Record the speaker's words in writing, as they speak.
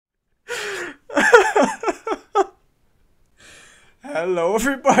Hello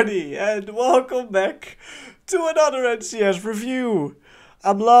everybody and welcome back to another NCS review.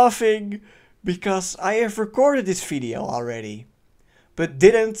 I'm laughing because I have recorded this video already, but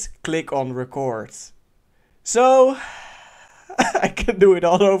didn't click on record. So I can do it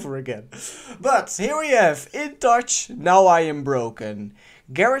all over again. But here we have Intouch, Now I Am Broken.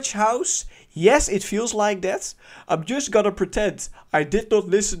 Garage House, yes, it feels like that. I'm just gonna pretend I did not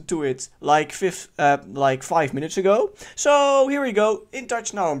listen to it like 5 minutes ago. So here we go,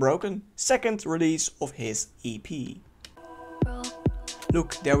 Intouch, Now I'm Broken, second release of his EP.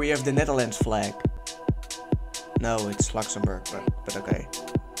 Look, there we have the Netherlands flag. No, it's Luxembourg, but okay.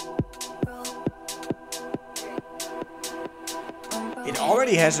 It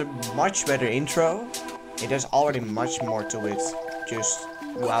already has a much better intro. It has already much more to it. Just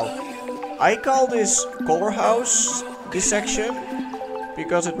wow. I call this Color House, this section,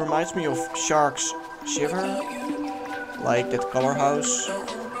 because it reminds me of Shark's Shiver. Like that Color House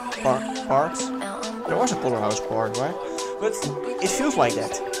part. There was a Color House part, right? But it feels like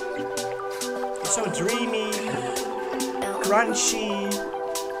that. It's so dreamy, crunchy,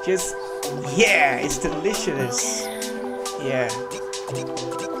 just, yeah, it's delicious. Yeah.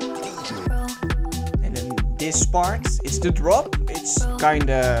 And then this part, it's the drop. It's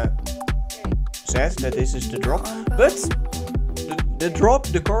kinda sad that this is the drop, but the drop,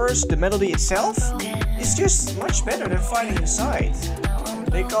 the chorus, the melody itself is just much better than Fighting Inside.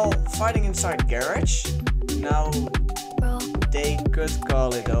 They call Fighting Inside garage. Now they could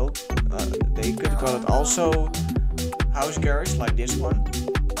call it also house garage, like this one.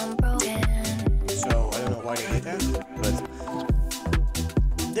 So I don't know why they did that, but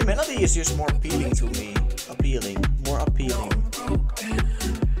the melody is just more appealing to me. More appealing.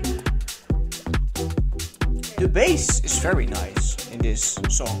 The bass is very nice in this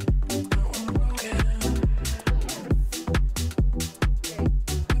song.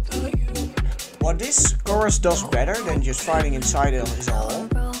 What this chorus does better than just Fighting Inside is all,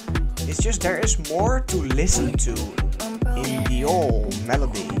 it's just there is more to listen to in the whole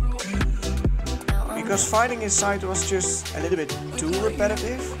melody. Because Fighting Inside was just a little bit too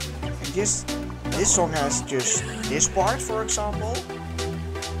repetitive, and this song has just this part, for example,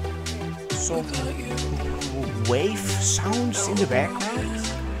 some wave sounds in the background.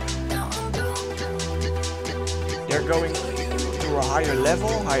 They're going to a higher level,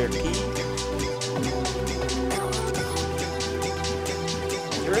 higher key.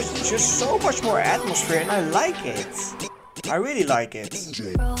 There is just so much more atmosphere and I like it. I really like it.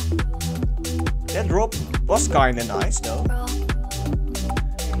 That drop was kinda nice though.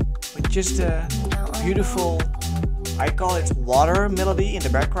 With just a beautiful, I call it water melody in the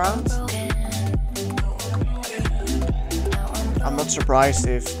background. I'm not surprised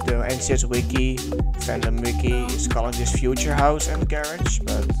if the NCS wiki, fandom wiki, is calling this future house and garage,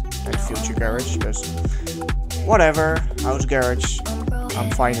 and future garage, because whatever, house garage, I'm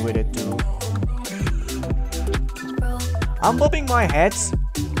fine with it too. I'm bobbing my head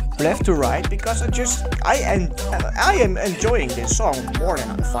left to right because I am enjoying this song more than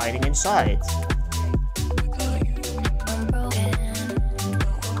I'm Fighting Inside.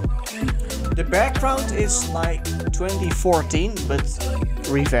 The background is like 2014 but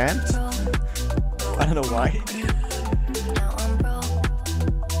revamped. I don't know why.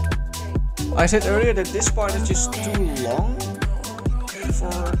 I said earlier that this part is just too long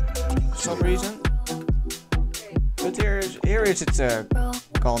for some reason. But here is it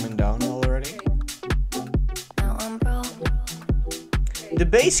calming down already. The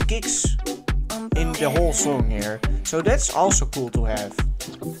bass kicks in the whole song here, so that's also cool to have.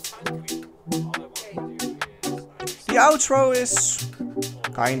 The outro is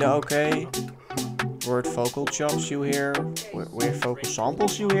kinda okay. Word vocal chops you hear, weird vocal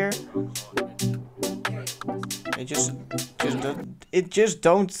samples you hear. It just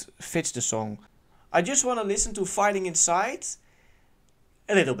don't fit the song. I just want to listen to Fighting Inside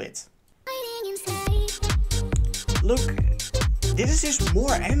a little bit. Look, this is just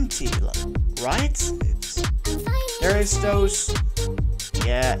more empty, right? There is those,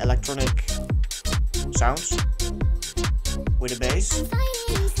 yeah, electronic sounds with a bass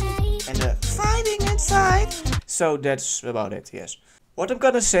and the Fighting Inside. So that's about it, yes. What I'm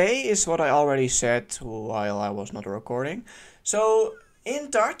gonna say is what I already said while I was not recording. So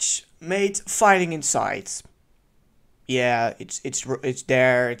Intouch made Fighting Inside. Yeah, it's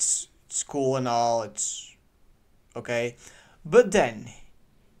there, it's cool and all, it's okay. But then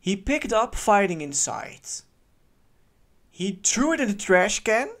he picked up Fighting Inside. He threw it in the trash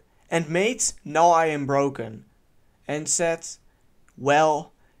can and made Now I Am Broken. And said,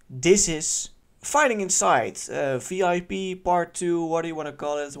 well, this is Fighting Inside, VIP Part 2, what do you want to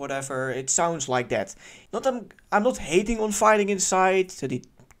call it, whatever, it sounds like that. I'm not hating on Fighting Inside, that he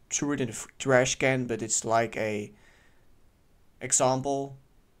threw it in the trash can, but it's like a example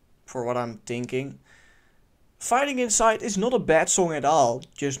for what I'm thinking. Fighting Inside is not a bad song at all,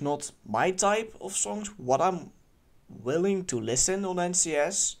 just not my type of songs, what I'm willing to listen on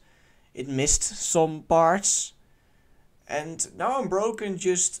NCS. It missed some parts, and Now I'm Broken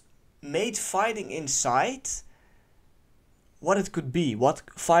just made Fighting Inside what it could be, what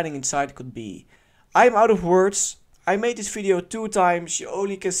Fighting Inside could be. I'm out of words. I made this video 2 times, you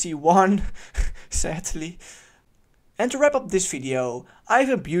only can see one, sadly. And to wrap up this video, I have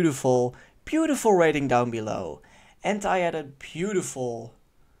a beautiful rating down below. And I had a beautiful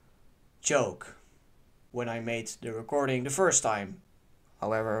joke when I made the recording the first time.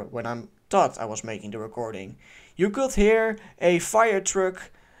 However, when I thought I was making the recording, you could hear a fire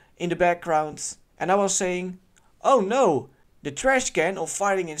truck in the background, and I was saying, oh no, the trash can of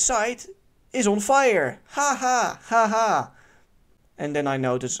Fighting Inside is on fire, ha ha, ha ha. And then I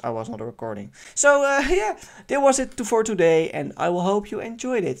noticed I was not recording. So yeah, that was it for today, and I will hope you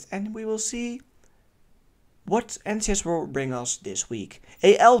enjoyed it, and we will see what NCS will bring us this week.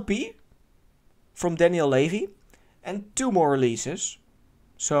 A LP from Daniel Levy, and 2 more releases.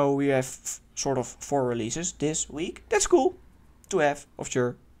 So we have sort of 4 releases this week. That's cool to have,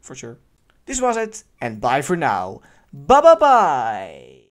 for sure. This was it, and bye for now. Bye bye bye!